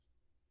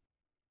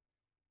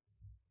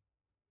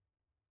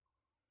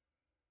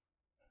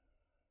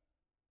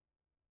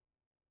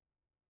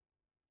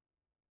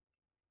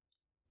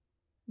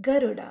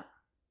Garuda,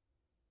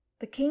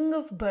 the king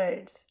of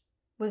birds,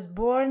 was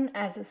born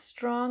as a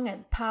strong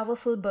and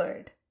powerful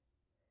bird.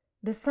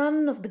 The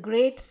son of the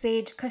great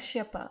sage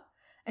Kashyapa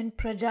and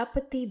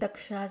Prajapati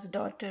Daksha's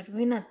daughter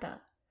Vinata,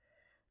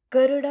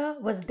 Garuda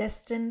was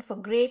destined for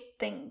great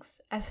things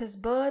as his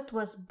birth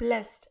was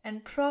blessed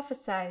and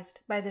prophesied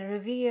by the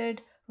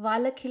revered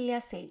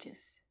Valakilya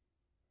sages.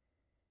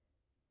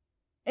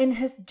 In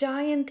his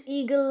giant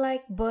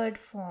eagle-like bird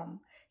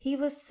form, he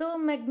was so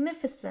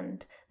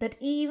magnificent that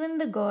even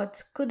the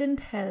gods couldn't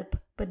help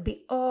but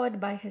be awed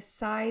by his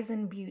size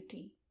and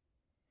beauty.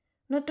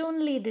 Not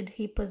only did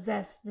he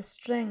possess the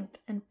strength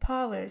and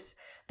powers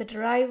that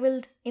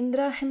rivaled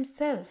Indra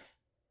himself,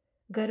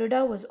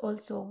 Garuda was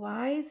also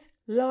wise,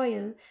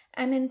 loyal,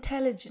 and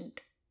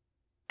intelligent,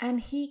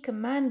 and he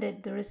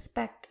commanded the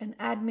respect and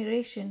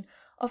admiration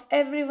of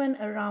everyone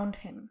around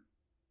him.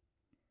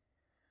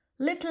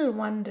 Little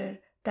wonder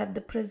that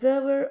the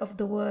preserver of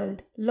the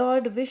world,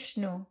 Lord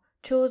Vishnu,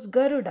 chose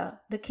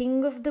Garuda, the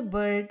king of the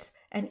birds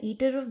and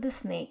eater of the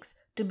snakes,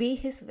 to be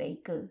his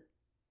vehicle.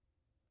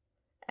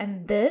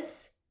 And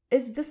this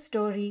is the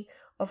story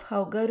of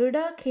how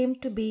Garuda came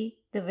to be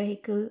the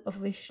vehicle of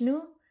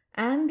Vishnu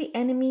and the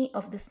enemy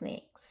of the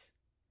snakes.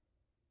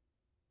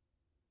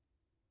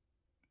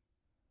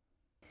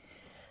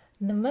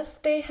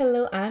 Namaste,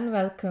 hello and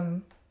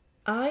welcome.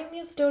 I'm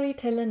your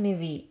storyteller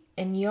Nivi,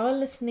 and you're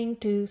listening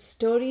to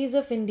Stories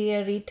of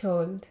India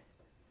Retold.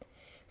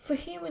 For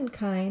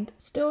humankind,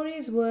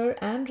 stories were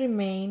and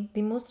remain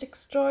the most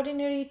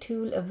extraordinary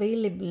tool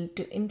available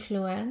to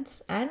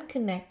influence and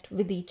connect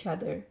with each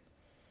other.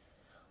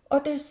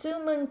 Author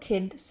Suman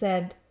Kid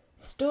said,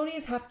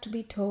 "Stories have to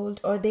be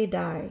told or they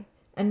die,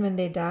 and when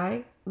they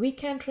die, we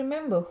can't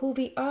remember who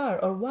we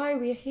are or why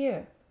we're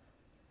here."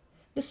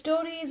 The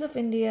stories of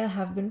India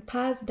have been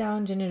passed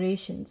down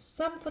generations,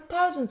 some for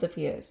thousands of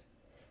years.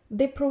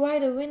 They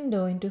provide a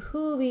window into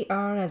who we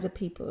are as a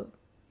people.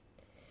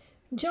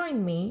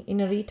 Join me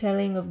in a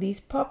retelling of these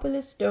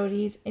popular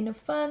stories in a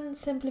fun,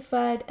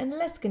 simplified, and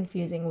less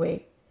confusing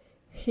way.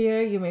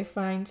 Here you may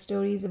find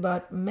stories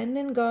about men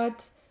and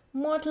gods,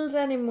 mortals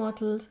and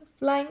immortals,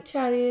 flying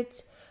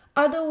chariots,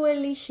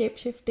 otherworldly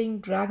shape-shifting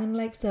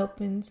dragon-like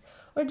serpents,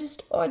 or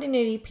just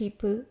ordinary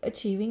people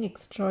achieving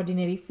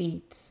extraordinary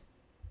feats.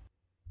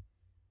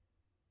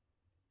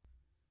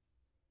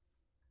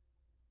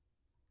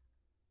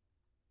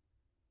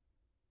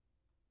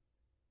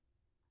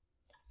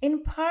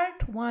 In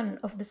part 1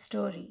 of the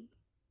story,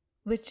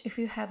 which if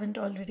you haven't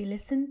already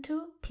listened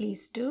to,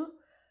 please do,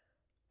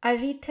 I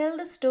retell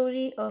the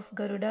story of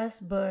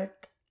Garuda's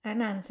birth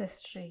and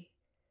ancestry.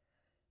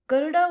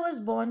 Garuda was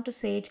born to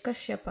sage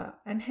Kashyapa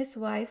and his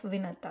wife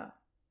Vinata.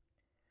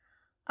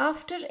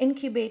 After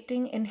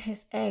incubating in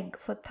his egg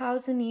for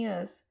 1,000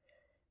 years,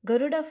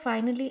 Garuda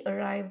finally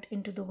arrived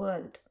into the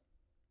world.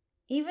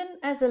 Even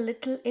as a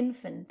little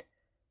infant,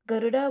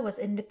 Garuda was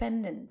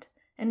independent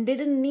and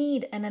didn't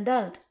need an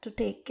adult to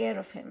take care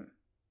of him.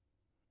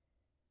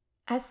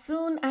 As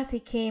soon as he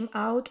came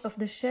out of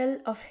the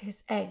shell of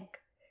his egg,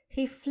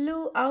 he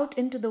flew out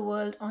into the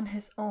world on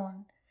his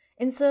own,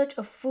 in search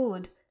of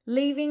food,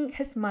 leaving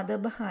his mother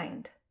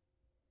behind.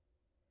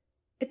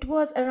 It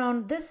was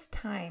around this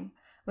time,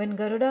 when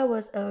Garuda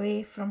was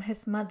away from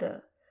his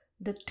mother,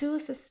 the two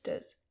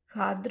sisters,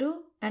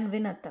 Kadru and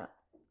Vinata,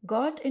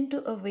 got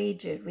into a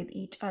wager with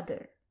each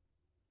other.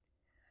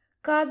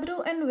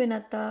 Kadru and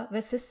Vinata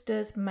were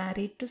sisters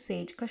married to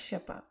sage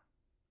Kashyapa.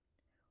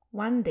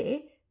 One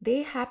day,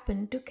 they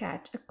happened to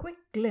catch a quick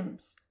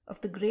glimpse of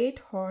the great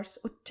horse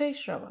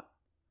Uchchaishrava.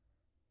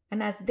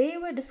 And as they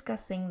were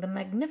discussing the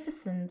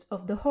magnificence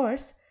of the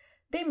horse,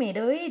 they made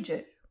a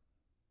wager.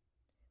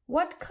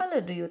 "What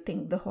color do you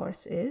think the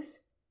horse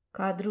is?"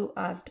 Kadru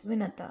asked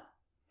Vinata.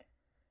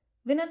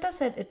 Vinata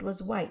said it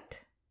was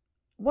white.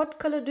 "What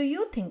color do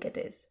you think it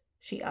is?"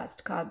 she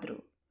asked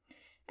Kadru,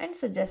 and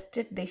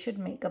suggested they should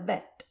make a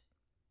bet.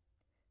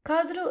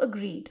 Kadru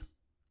agreed.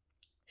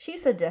 She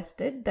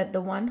suggested that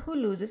the one who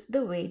loses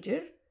the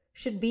wager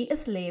should be a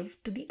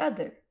slave to the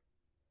other.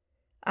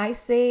 "I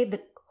say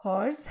the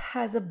horse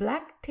has a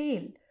black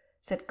tail,"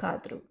 said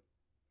Kadru.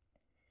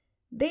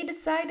 They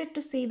decided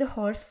to see the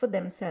horse for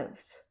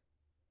themselves.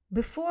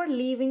 Before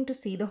leaving to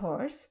see the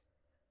horse,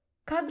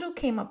 Kadru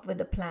came up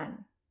with a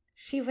plan.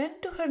 She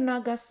went to her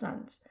Naga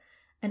sons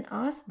and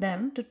asked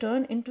them to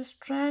turn into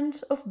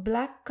strands of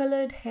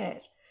black-colored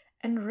hair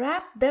and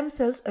wrap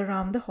themselves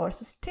around the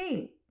horse's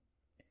tail.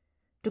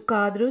 To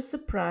Kadru's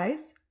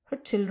surprise, her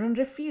children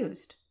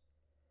refused.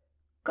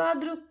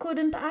 Kadru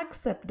couldn't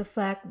accept the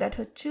fact that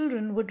her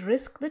children would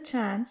risk the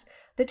chance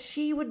that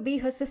she would be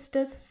her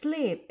sister's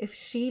slave if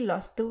she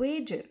lost the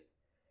wager.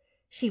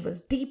 She was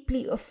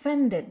deeply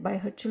offended by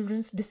her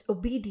children's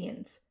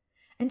disobedience,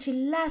 and she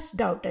lashed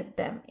out at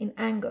them in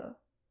anger.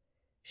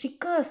 She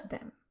cursed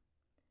them.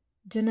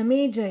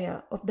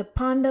 "Janamejaya of the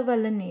Pandava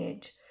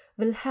lineage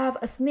will have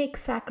a snake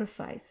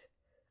sacrifice.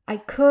 I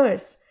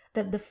curse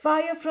that the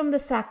fire from the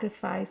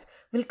sacrifice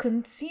will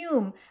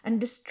consume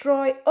and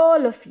destroy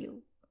all of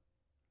you."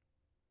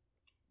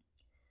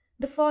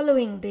 The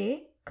following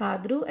day,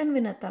 Kadru and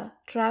Vinata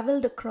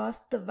travelled across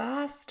the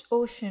vast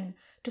ocean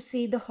to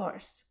see the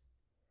horse.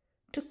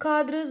 To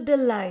Kadru's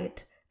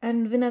delight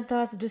and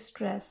Vinata's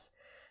distress,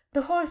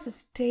 the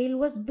horse's tail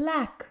was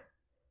black.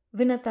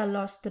 Vinata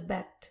lost the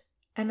bet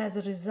and as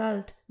a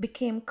result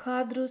became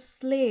Kadru's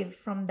slave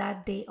from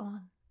that day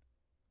on.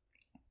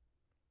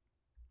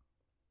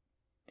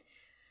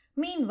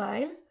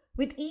 Meanwhile,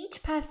 with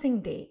each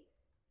passing day,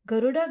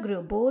 Garuda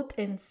grew both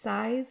in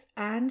size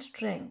and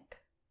strength.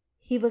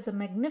 He was a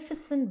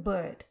magnificent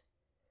bird.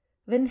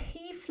 When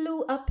he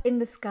flew up in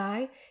the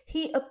sky,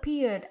 he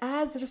appeared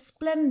as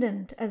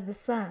resplendent as the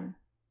sun,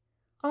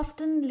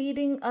 often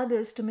leading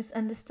others to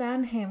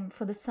misunderstand him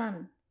for the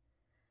sun.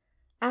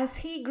 As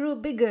he grew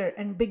bigger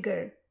and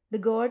bigger, the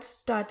gods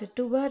started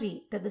to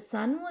worry that the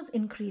sun was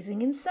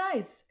increasing in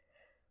size.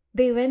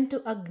 They went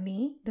to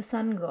Agni, the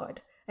sun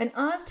god, and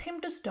asked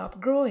him to stop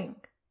growing.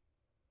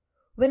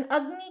 When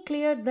Agni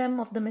cleared them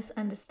of the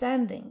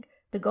misunderstanding,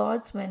 the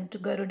gods went to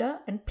Garuda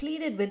and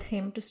pleaded with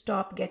him to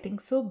stop getting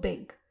so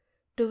big,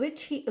 to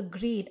which he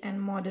agreed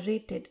and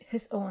moderated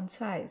his own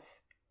size.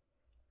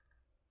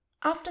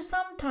 After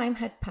some time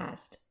had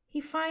passed, he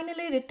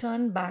finally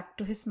returned back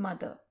to his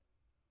mother.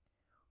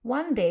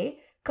 One day,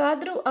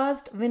 Kadru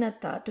asked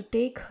Vinata to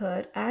take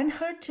her and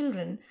her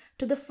children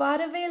to the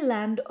faraway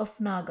land of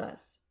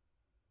Nagas.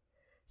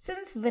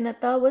 Since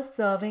Vinata was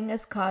serving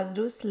as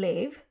Kadru's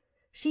slave,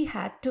 she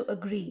had to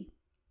agree.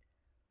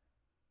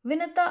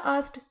 Vinata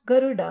asked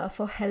Garuda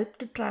for help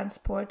to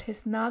transport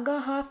his Naga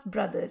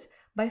half-brothers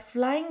by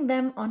flying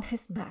them on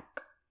his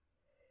back.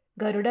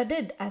 Garuda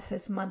did as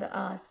his mother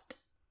asked.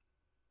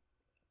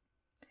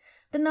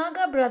 The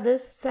Naga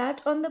brothers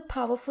sat on the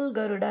powerful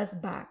Garuda's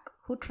back,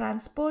 who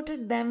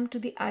transported them to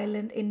the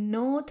island in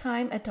no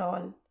time at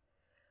all.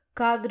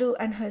 Kadru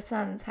and her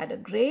sons had a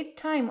great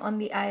time on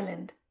the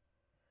island.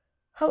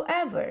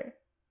 However,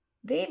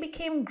 they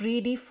became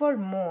greedy for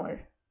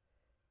more.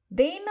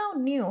 They now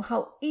knew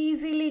how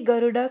easily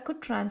Garuda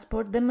could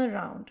transport them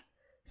around,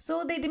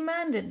 so they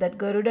demanded that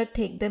Garuda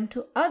take them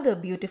to other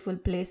beautiful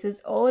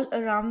places all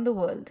around the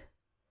world.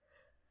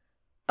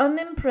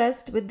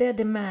 Unimpressed with their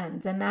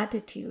demands and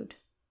attitude,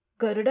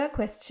 Garuda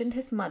questioned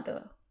his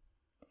mother.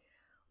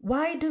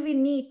 "Why do we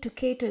need to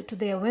cater to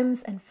their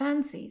whims and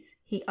fancies?"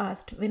 he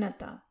asked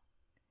Vinata.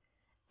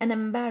 An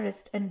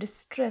embarrassed and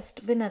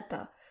distressed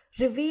Vinata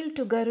revealed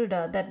to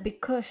Garuda that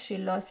because she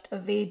lost a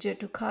wager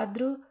to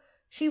Kadru,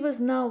 she was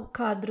now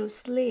Kadru's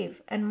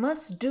slave and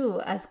must do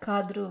as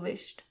Kadru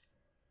wished.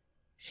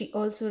 She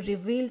also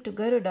revealed to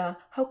Garuda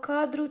how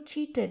Kadru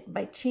cheated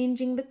by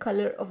changing the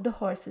color of the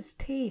horse's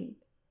tail.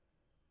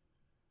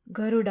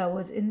 Garuda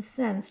was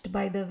incensed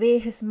by the way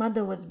his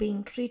mother was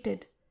being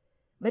treated,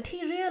 but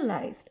he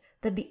realized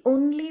that the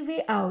only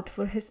way out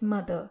for his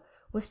mother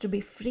was to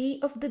be free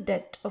of the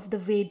debt of the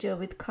wager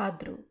with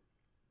Kadru.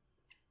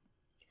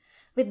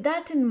 With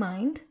that in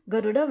mind,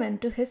 Garuda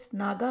went to his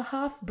Naga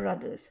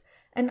half-brothers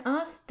and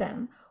asked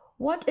them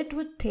what it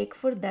would take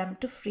for them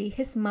to free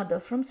his mother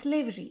from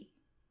slavery.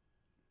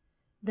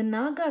 The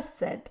Nagas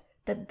said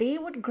that they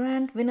would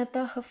grant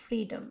Vinata her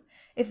freedom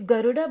if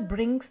Garuda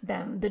brings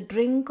them the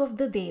drink of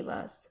the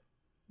Devas,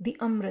 the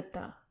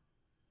Amrita.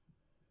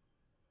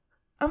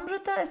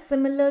 Amrita is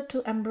similar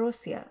to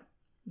ambrosia.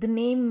 The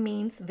name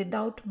means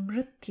without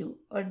mrityu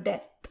or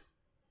death,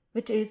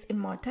 which is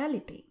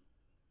immortality.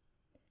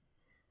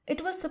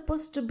 It was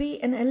supposed to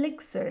be an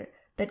elixir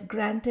that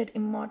granted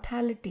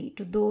immortality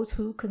to those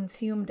who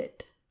consumed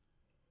it.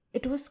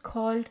 It was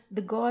called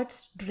the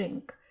gods'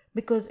 drink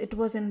because it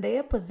was in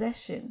their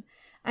possession,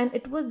 and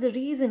it was the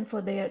reason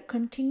for their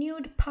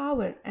continued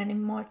power and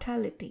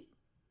immortality.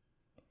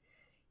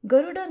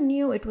 Garuda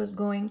knew it was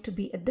going to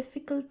be a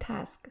difficult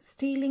task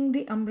stealing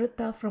the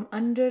Amrita from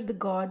under the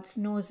gods'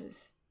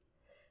 noses,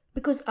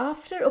 because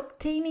after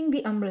obtaining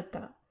the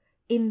Amrita,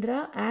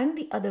 Indra and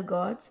the other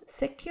gods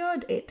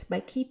secured it by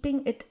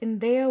keeping it in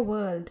their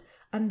world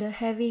under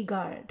heavy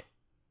guard.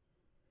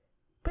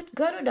 But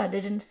Garuda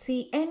didn't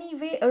see any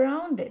way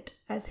around it,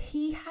 as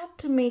he had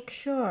to make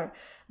sure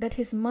that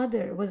his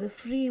mother was a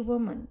free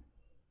woman.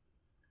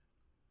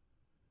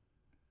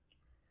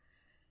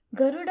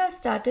 Garuda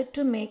started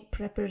to make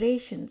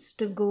preparations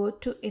to go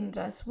to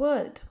Indra's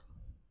world.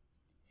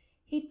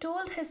 He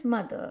told his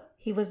mother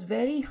he was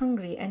very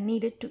hungry and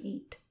needed to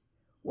eat.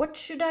 "What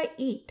should I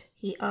eat?"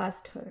 he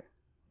asked her.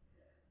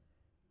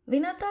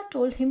 Vinata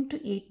told him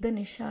to eat the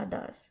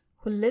Nishadas,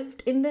 who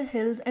lived in the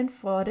hills and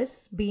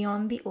forests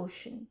beyond the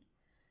ocean.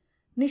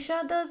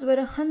 Nishadas were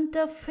a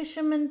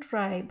hunter-fisherman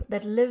tribe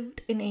that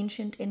lived in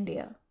ancient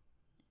India.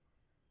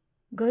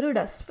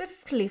 Garuda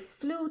swiftly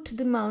flew to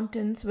the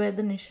mountains where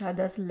the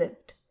Nishadas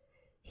lived.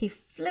 He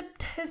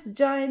flipped his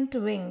giant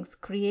wings,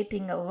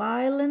 creating a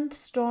violent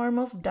storm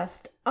of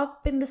dust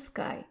up in the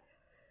sky.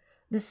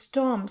 The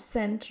storm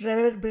sent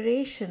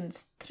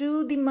reverberations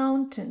through the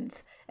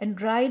mountains and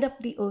dried up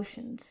the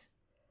oceans.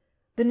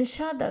 The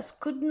Nishadas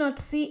could not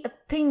see a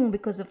thing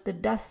because of the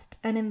dust,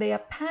 and in their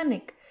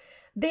panic,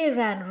 they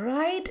ran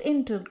right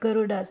into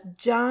Garuda's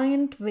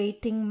giant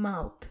waiting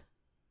mouth.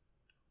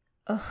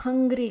 A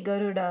hungry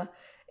Garuda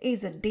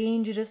is a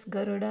dangerous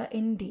Garuda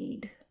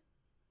indeed.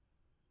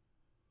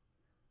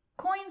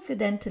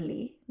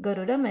 Coincidentally,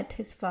 Garuda met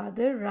his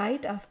father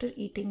right after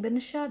eating the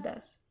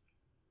nishadas.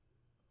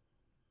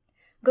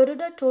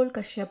 Garuda told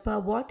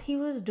Kashyapa what he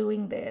was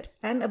doing there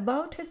and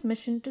about his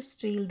mission to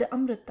steal the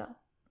Amrita.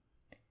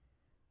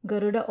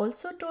 Garuda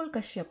also told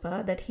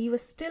Kashyapa that he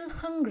was still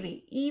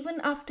hungry even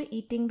after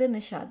eating the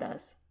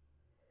nishadas.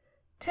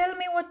 "Tell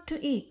me what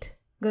to eat,"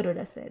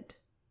 Garuda said.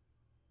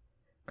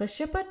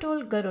 Kashyapa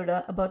told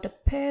Garuda about a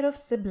pair of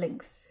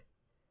siblings,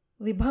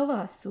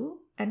 Vibhavasu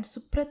and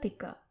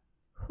Supratika,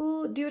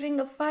 who, during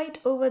a fight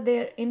over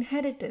their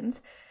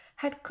inheritance,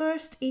 had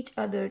cursed each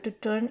other to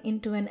turn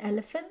into an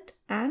elephant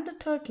and a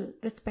turtle,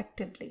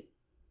 respectively.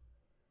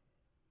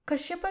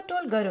 Kashyapa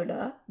told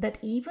Garuda that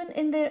even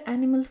in their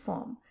animal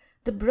form,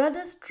 the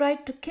brothers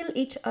tried to kill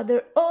each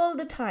other all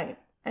the time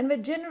and were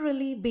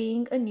generally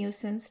being a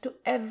nuisance to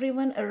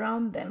everyone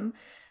around them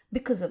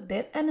because of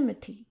their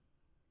enmity.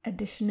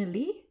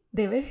 Additionally,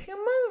 they were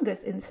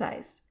humongous in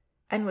size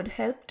and would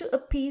help to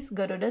appease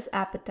Garuda's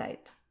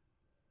appetite.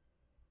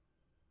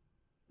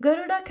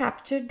 Garuda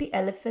captured the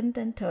elephant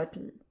and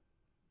turtle.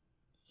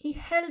 He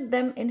held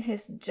them in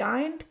his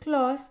giant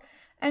claws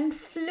and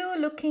flew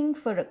looking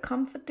for a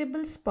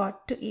comfortable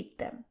spot to eat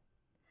them.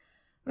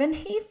 When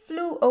he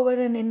flew over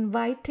an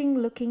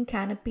inviting-looking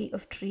canopy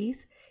of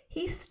trees,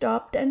 he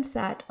stopped and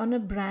sat on a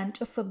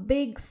branch of a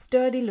big,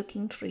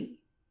 sturdy-looking tree.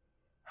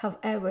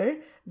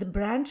 However, the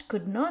branch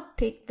could not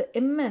take the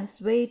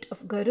immense weight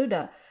of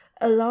Garuda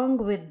along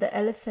with the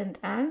elephant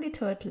and the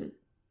turtle.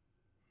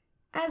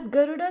 As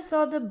Garuda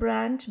saw the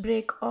branch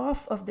break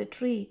off of the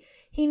tree,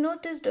 he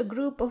noticed a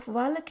group of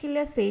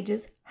Valakilya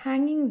sages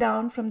hanging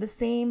down from the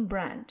same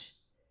branch.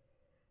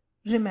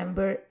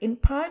 Remember, in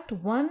part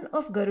 1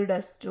 of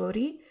Garuda's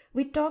story,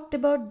 we talked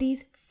about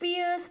these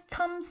fierce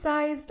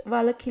thumb-sized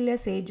Valakilya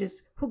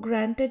sages who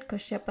granted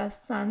Kashyapa's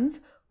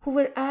sons who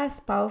were as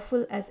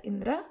powerful as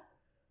Indra.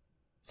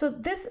 So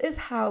this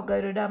is how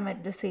Garuda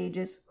met the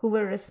sages who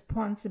were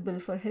responsible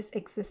for his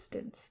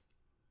existence.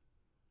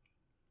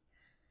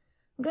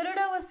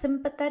 Garuda was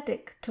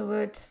sympathetic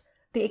towards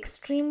the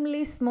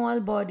extremely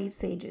small-bodied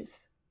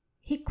sages.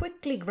 He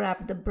quickly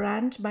grabbed the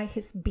branch by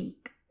his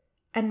beak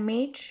and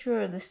made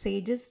sure the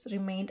sages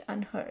remained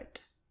unhurt.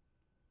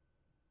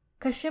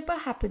 Kashyapa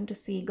happened to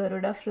see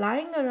Garuda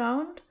flying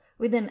around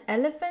with an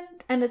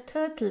elephant and a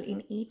turtle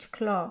in each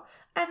claw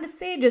and the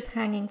sages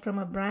hanging from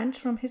a branch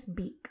from his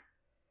beak.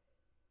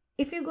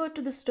 If you go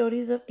to the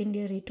Stories of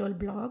India Retold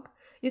blog,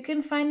 you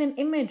can find an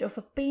image of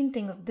a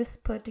painting of this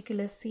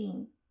particular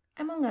scene,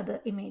 among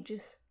other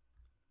images.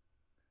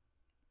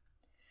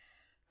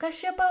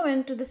 Kashyapa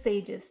went to the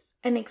sages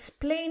and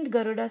explained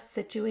Garuda's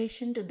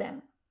situation to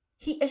them.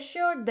 He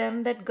assured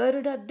them that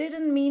Garuda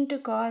didn't mean to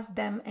cause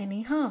them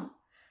any harm.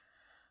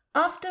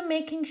 After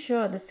making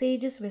sure the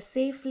sages were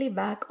safely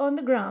back on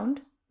the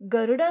ground,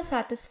 Garuda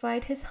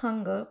satisfied his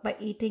hunger by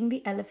eating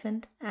the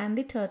elephant and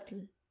the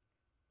turtle.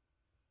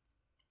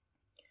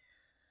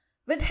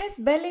 With his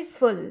belly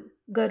full,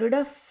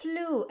 Garuda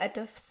flew at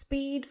a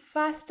speed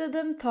faster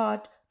than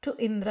thought to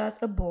Indra's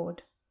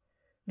abode.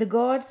 The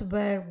gods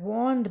were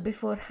warned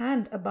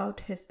beforehand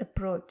about his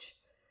approach.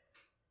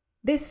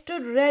 They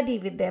stood ready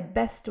with their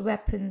best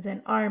weapons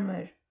and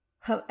armor.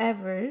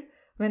 However,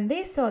 when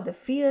they saw the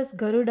fierce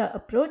Garuda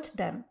approach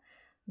them,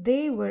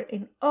 they were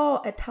in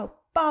awe at how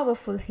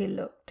powerful he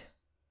looked.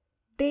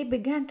 They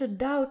began to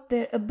doubt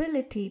their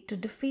ability to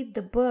defeat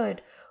the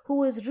bird who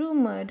was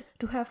rumored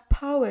to have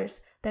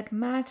powers that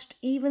matched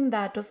even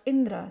that of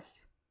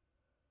Indra's.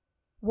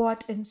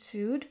 What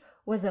ensued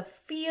was a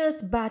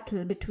fierce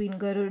battle between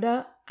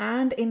Garuda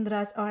and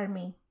Indra's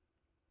army.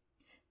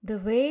 The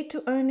way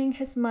to earning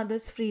his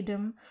mother's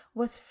freedom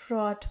was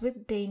fraught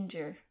with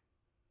danger.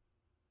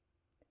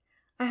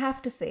 I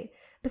have to say,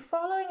 the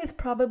following is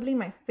probably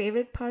my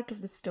favorite part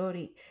of the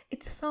story.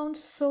 It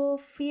sounds so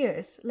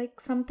fierce,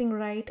 like something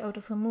right out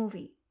of a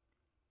movie.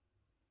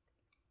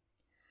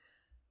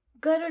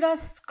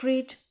 Garuda's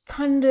screech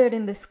thundered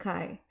in the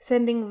sky,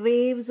 sending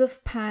waves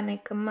of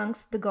panic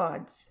amongst the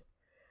gods.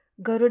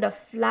 Garuda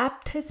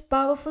flapped his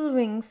powerful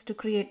wings to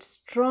create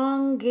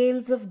strong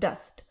gales of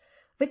dust,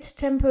 which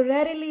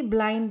temporarily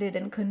blinded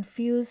and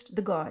confused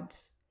the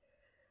gods.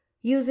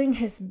 Using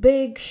his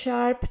big,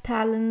 sharp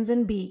talons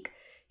and beak,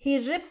 he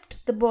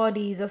ripped the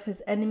bodies of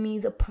his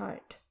enemies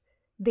apart.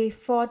 They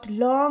fought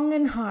long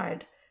and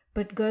hard,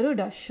 but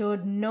Garuda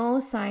showed no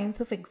signs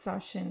of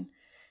exhaustion.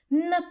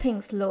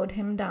 Nothing slowed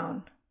him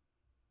down.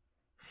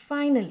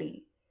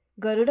 Finally,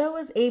 Garuda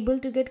was able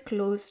to get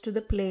close to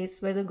the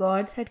place where the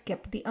gods had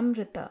kept the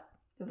Amrita,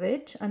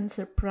 which,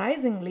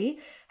 unsurprisingly,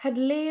 had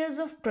layers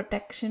of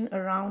protection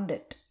around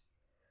it.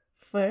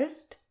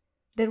 First,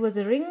 there was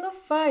a ring of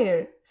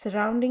fire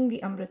surrounding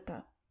the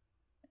Amrita.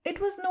 It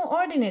was no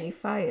ordinary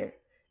fire.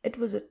 It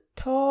was a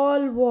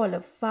tall wall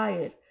of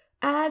fire,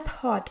 as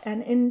hot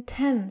and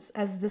intense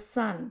as the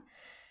sun.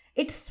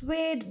 It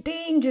swayed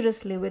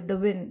dangerously with the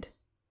wind.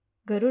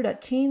 Garuda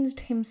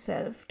changed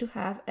himself to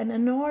have an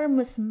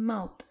enormous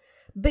mouth,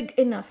 big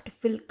enough to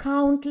fill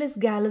countless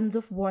gallons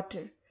of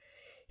water.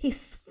 He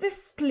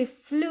swiftly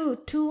flew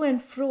to and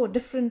fro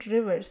different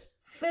rivers,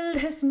 filled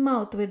his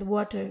mouth with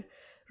water,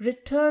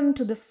 returned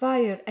to the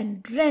fire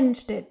and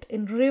drenched it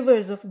in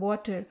rivers of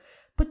water,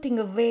 putting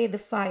away the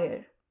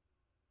fire.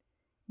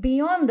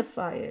 Beyond the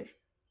fire,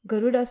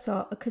 Garuda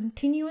saw a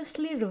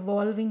continuously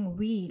revolving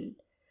wheel,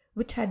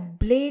 which had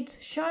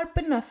blades sharp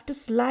enough to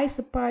slice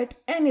apart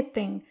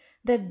anything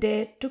that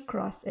dared to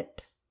cross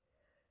it.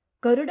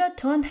 Garuda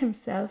turned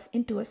himself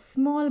into a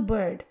small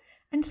bird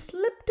and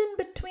slipped in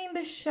between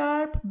the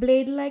sharp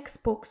blade-like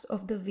spokes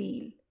of the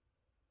wheel.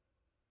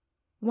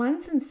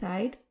 Once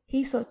inside,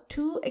 he saw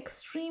two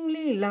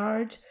extremely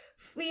large,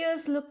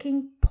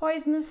 fierce-looking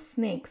poisonous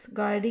snakes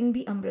guarding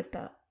the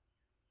Amrita.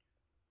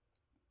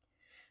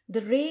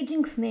 The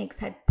raging snakes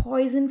had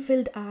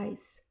poison-filled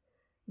eyes.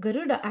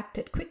 Garuda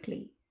acted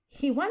quickly.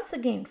 He once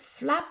again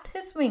flapped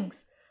his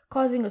wings,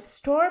 causing a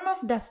storm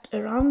of dust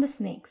around the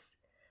snakes.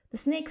 The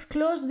snakes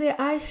closed their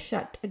eyes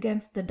shut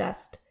against the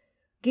dust,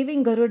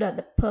 giving Garuda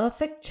the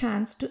perfect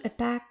chance to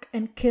attack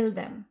and kill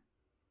them.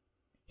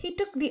 He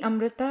took the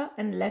Amrita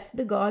and left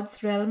the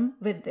god's realm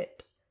with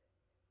it.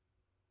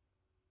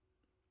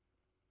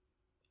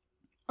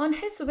 On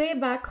his way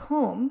back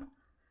home,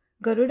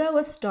 Garuda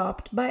was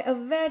stopped by a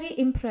very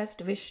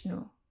impressed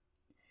Vishnu.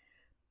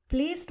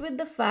 Pleased with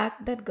the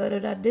fact that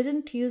Garuda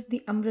didn't use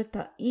the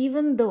Amrita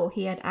even though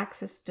he had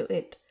access to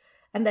it,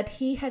 and that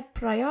he had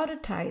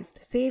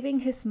prioritized saving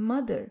his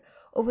mother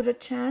over a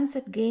chance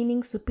at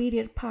gaining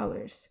superior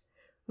powers,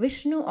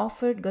 Vishnu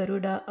offered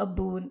Garuda a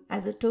boon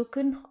as a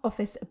token of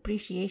his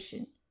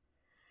appreciation.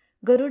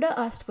 Garuda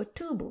asked for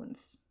two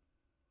boons.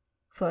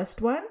 First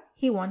one,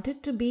 he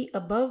wanted to be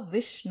above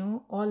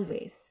Vishnu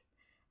always,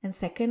 and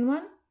second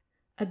one,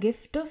 a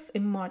gift of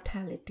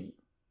immortality.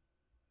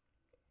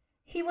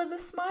 He was a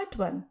smart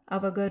one,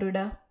 our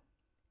Garuda.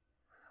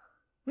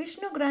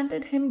 Vishnu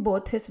granted him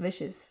both his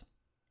wishes.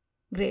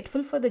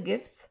 Grateful for the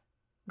gifts,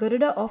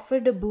 Garuda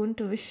offered a boon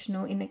to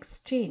Vishnu in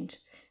exchange,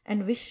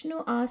 and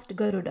Vishnu asked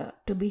Garuda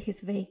to be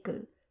his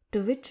vehicle,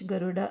 to which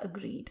Garuda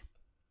agreed.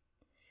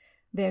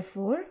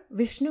 Therefore,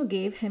 Vishnu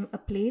gave him a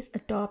place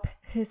atop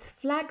his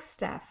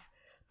flagstaff,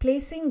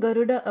 placing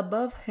Garuda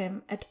above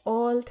him at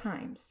all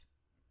times.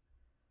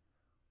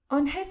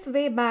 On his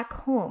way back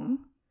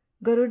home,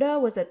 Garuda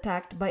was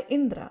attacked by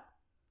Indra.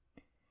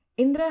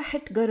 Indra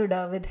hit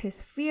Garuda with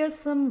his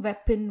fearsome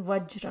weapon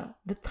Vajra,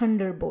 the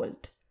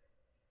thunderbolt.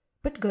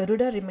 But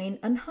Garuda remained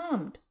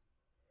unharmed.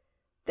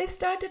 They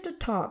started to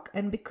talk,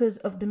 and because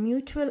of the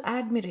mutual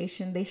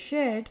admiration they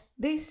shared,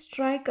 they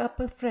strike up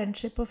a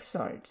friendship of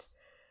sorts.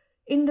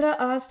 Indra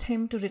asked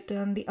him to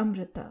return the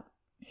Amrita.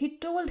 He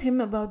told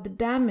him about the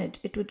damage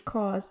it would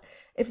cause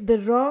if the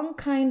wrong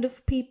kind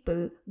of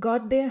people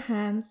got their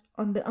hands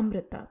on the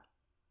Amrita.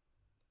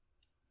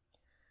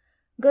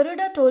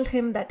 Garuda told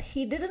him that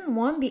he didn't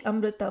want the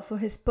Amrita for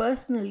his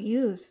personal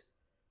use,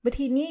 but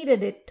he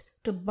needed it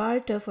to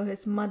barter for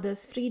his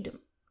mother's freedom.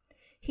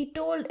 He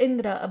told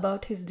Indra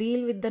about his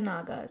deal with the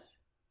Nagas.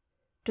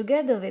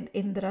 Together with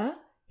Indra,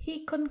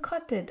 he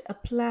concocted a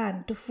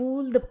plan to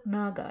fool the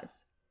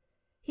Nagas.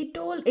 He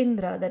told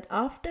Indra that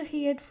after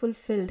he had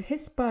fulfilled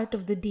his part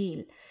of the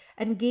deal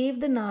and gave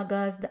the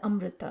Nagas the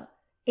Amrita,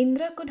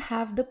 Indra could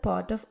have the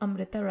pot of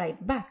Amrita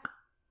right back.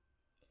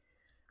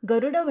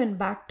 Garuda went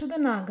back to the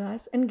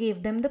Nagas and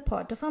gave them the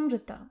pot of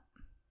Amrita.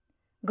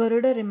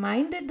 Garuda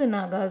reminded the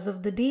Nagas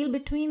of the deal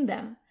between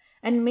them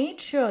and made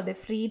sure they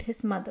freed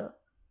his mother.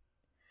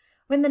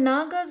 When the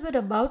Nagas were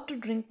about to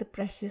drink the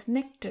precious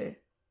nectar,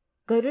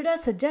 Garuda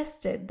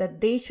suggested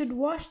that they should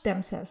wash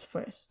themselves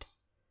first.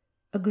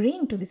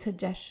 Agreeing to the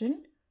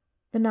suggestion,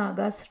 the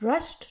Nagas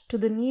rushed to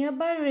the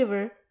nearby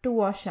river to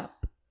wash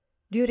up,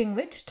 during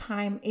which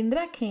time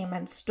Indra came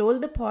and stole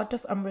the pot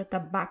of Amrita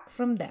back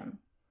from them.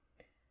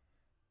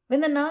 When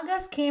the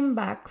Nagas came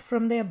back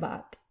from their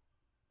bath,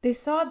 they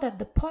saw that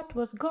the pot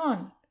was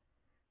gone.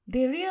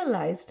 They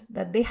realized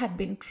that they had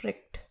been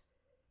tricked.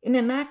 In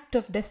an act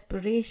of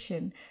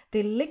desperation,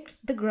 they licked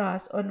the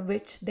grass on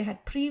which they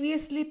had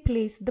previously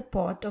placed the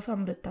pot of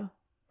Amrita.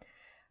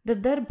 The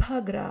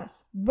darbha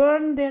grass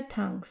burned their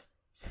tongues,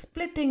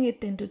 splitting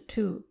it into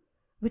two,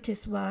 which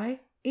is why,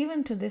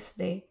 even to this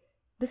day,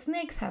 the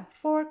snakes have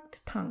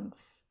forked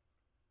tongues.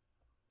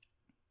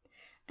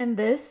 And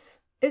this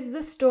is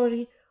the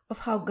story of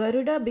how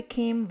Garuda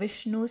became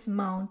Vishnu's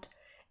mount,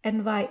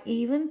 and why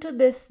even to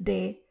this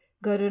day,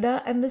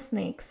 Garuda and the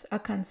snakes are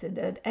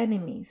considered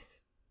enemies.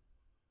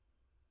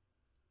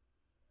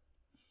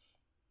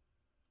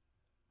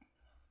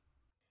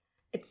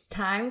 It's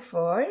time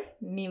for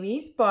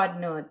Nivi's Pod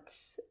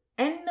Notes,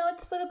 end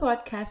notes for the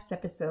podcast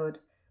episode,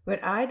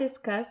 where I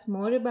discuss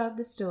more about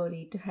the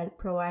story to help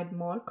provide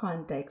more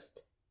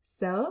context.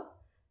 So,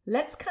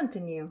 let's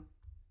continue.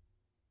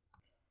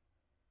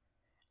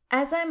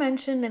 As I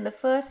mentioned in the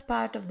first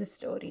part of the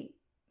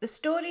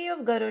story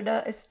of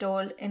Garuda is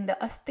told in the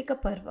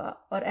Astika Parva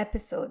or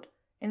episode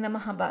in the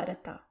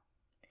Mahabharata.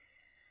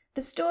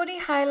 The story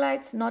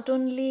highlights not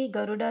only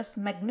Garuda's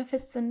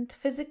magnificent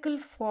physical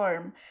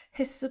form,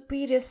 his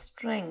superior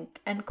strength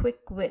and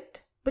quick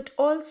wit, but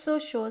also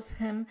shows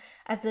him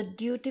as a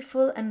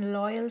dutiful and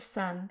loyal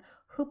son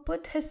who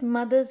put his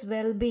mother's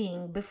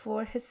well-being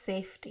before his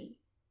safety.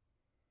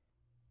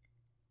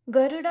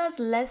 Garuda's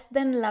less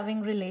than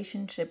loving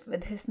relationship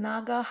with his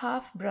Naga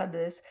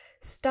half-brothers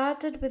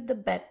started with the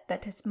bet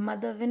that his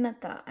mother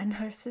Vinata and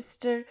her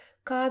sister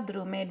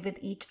Kadru made with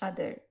each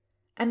other,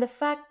 and the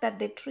fact that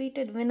they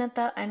treated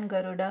Vinata and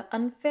Garuda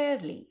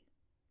unfairly.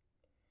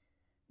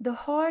 The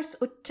horse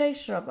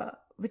Uchchaishrava,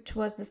 which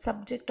was the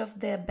subject of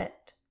their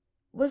bet,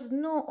 was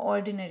no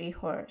ordinary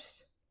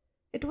horse.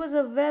 It was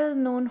a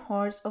well-known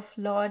horse of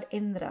Lord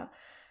Indra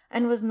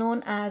and was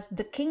known as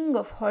the king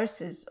of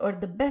horses or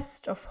the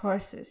best of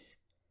horses.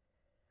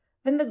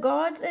 When the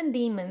gods and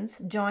demons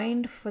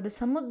joined for the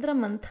Samudra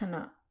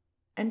Manthana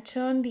and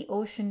churned the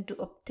ocean to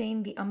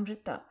obtain the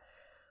Amrita,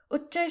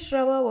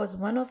 Uchchaishrava was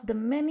one of the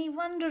many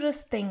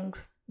wondrous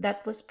things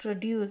that was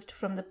produced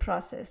from the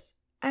process,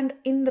 and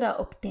Indra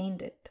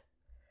obtained it.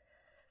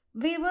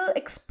 We will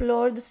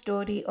explore the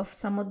story of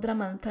Samudra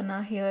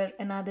Manthana here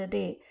another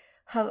day.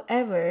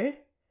 However,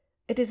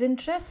 it is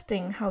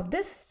interesting how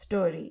this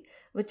story,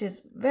 which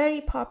is very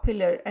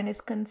popular and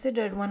is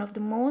considered one of the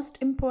most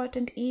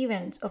important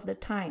events of the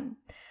time,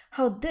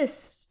 how this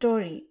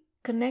story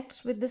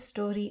connects with the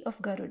story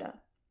of Garuda.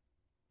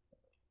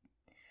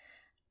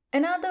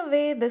 Another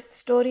way this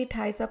story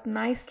ties up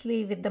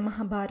nicely with the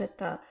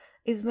Mahabharata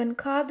is when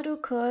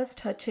Kadru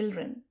cursed her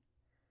children.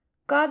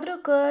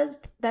 Kadru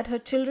cursed that her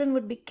children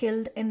would be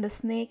killed in the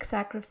snake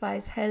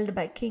sacrifice held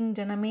by King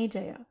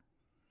Janamejaya.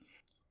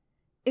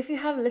 If you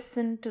have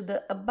listened to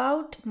the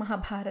About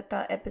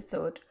Mahabharata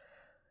episode,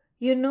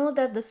 you know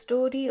that the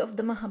story of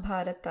the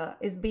Mahabharata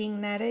is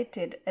being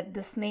narrated at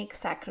the snake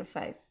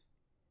sacrifice.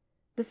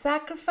 The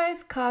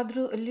sacrifice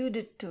Kadru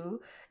alluded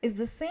to is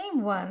the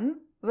same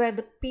one where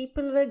the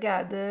people were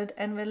gathered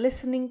and were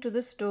listening to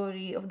the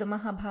story of the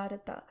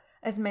Mahabharata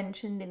as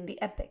mentioned in the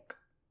epic.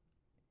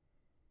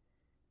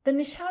 The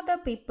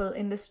Nishada people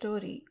in the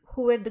story,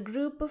 who were the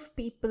group of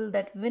people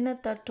that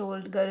Vinata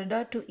told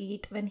Garuda to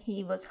eat when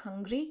he was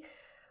hungry,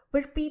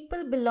 were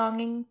people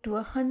belonging to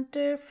a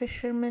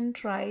hunter-fisherman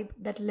tribe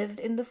that lived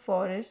in the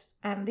forests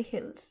and the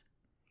hills.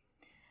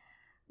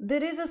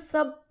 There is a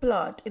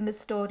subplot in the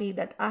story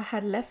that I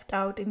had left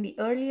out in the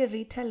earlier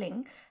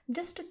retelling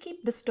just to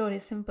keep the story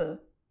simple.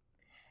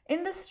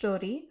 In the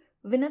story,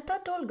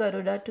 Vinata told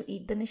Garuda to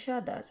eat the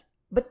Nishadas,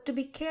 but to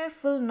be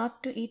careful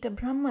not to eat a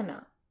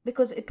Brahmana,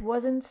 because it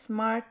wasn't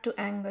smart to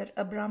anger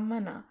a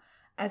Brahmana,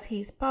 as he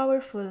is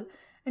powerful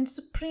and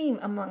supreme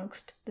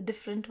amongst the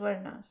different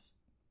Varnas.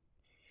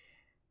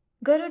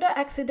 Garuda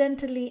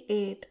accidentally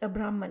ate a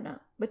Brahmana,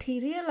 but he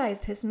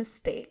realized his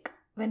mistake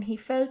when he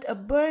felt a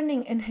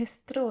burning in his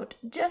throat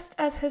just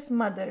as his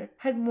mother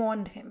had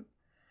warned him.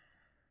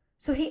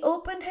 So he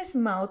opened his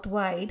mouth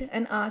wide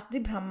and asked the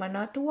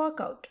Brahmana to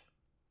walk out.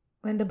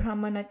 When the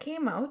Brahmana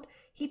came out,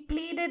 he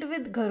pleaded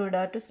with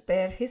Garuda to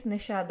spare his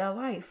Nishada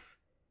wife,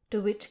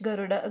 to which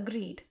Garuda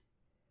agreed.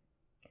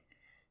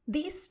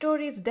 These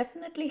stories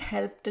definitely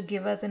help to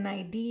give us an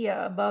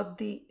idea about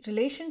the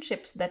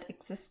relationships that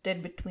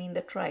existed between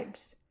the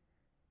tribes.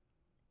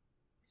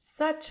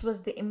 Such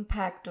was the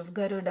impact of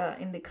Garuda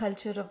in the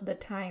culture of the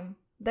time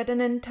that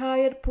an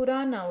entire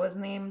Purana was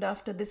named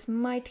after this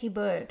mighty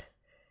bird.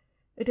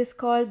 It is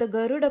called the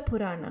Garuda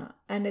Purana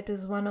and it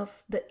is one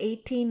of the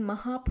 18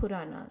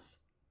 Mahapuranas.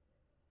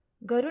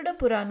 Garuda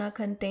Purana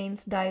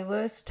contains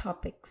diverse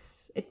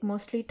topics. It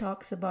mostly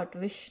talks about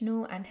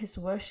Vishnu and his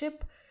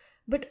worship,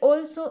 but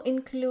also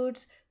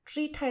includes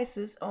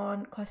treatises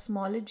on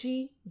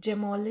cosmology,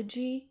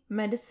 gemology,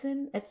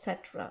 medicine,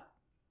 etc.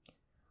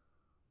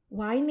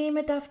 Why name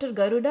it after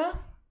Garuda?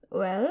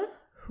 Well,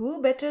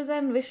 who better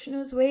than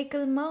Vishnu's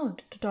vehicle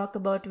mount to talk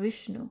about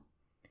Vishnu?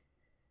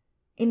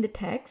 In the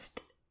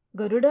text,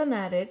 Garuda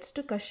narrates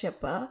to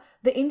Kashyapa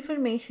the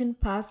information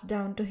passed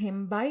down to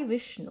him by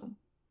Vishnu.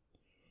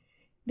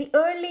 The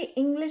early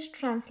English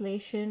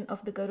translation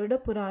of the Garuda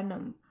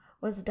Puranam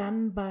was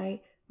done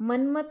by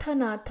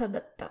Manmathanatha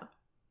Datta.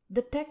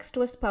 The text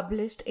was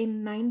published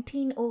in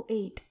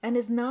 1908 and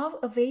is now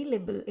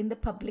available in the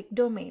public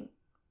domain.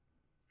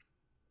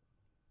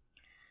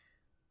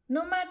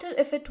 No matter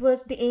if it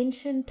was the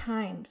ancient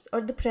times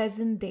or the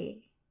present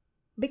day,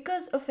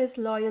 because of his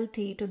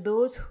loyalty to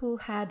those who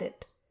had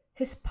it,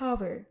 his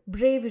power,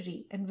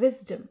 bravery, and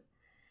wisdom,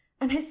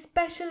 and his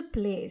special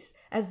place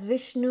as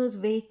Vishnu's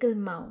vehicle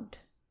mount,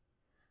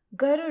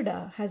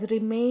 Garuda has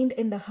remained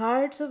in the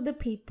hearts of the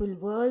people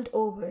world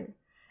over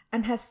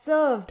and has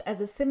served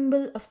as a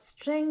symbol of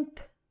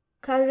strength,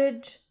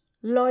 courage,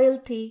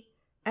 loyalty,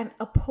 and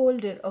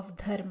upholder of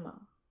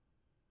dharma.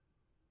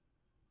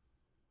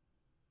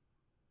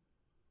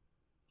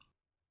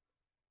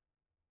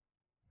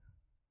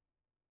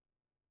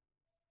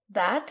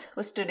 That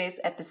was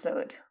today's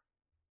episode.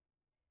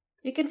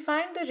 You can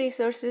find the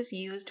resources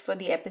used for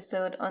the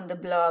episode on the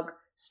blog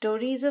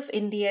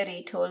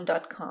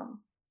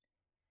storiesofindiaretold.com.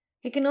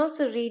 You can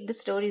also read the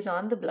stories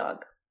on the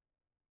blog.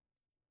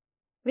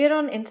 We are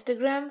on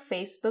Instagram,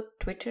 Facebook,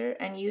 Twitter,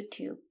 and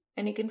YouTube,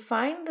 and you can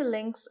find the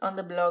links on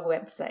the blog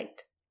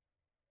website.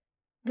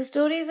 The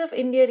Stories of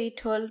India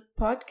Retold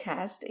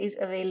podcast is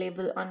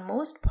available on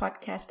most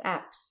podcast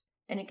apps,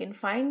 and you can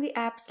find the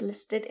apps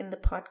listed in the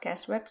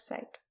podcast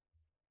website.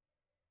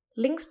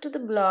 Links to the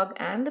blog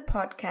and the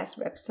podcast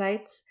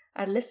websites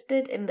are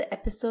listed in the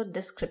episode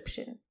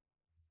description.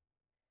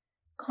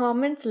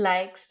 Comments,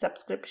 likes,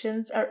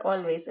 subscriptions are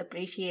always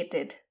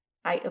appreciated.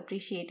 I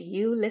appreciate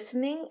you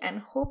listening and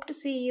hope to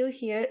see you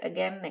here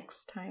again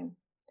next time.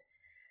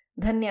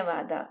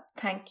 Dhanyavada.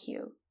 Thank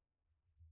you.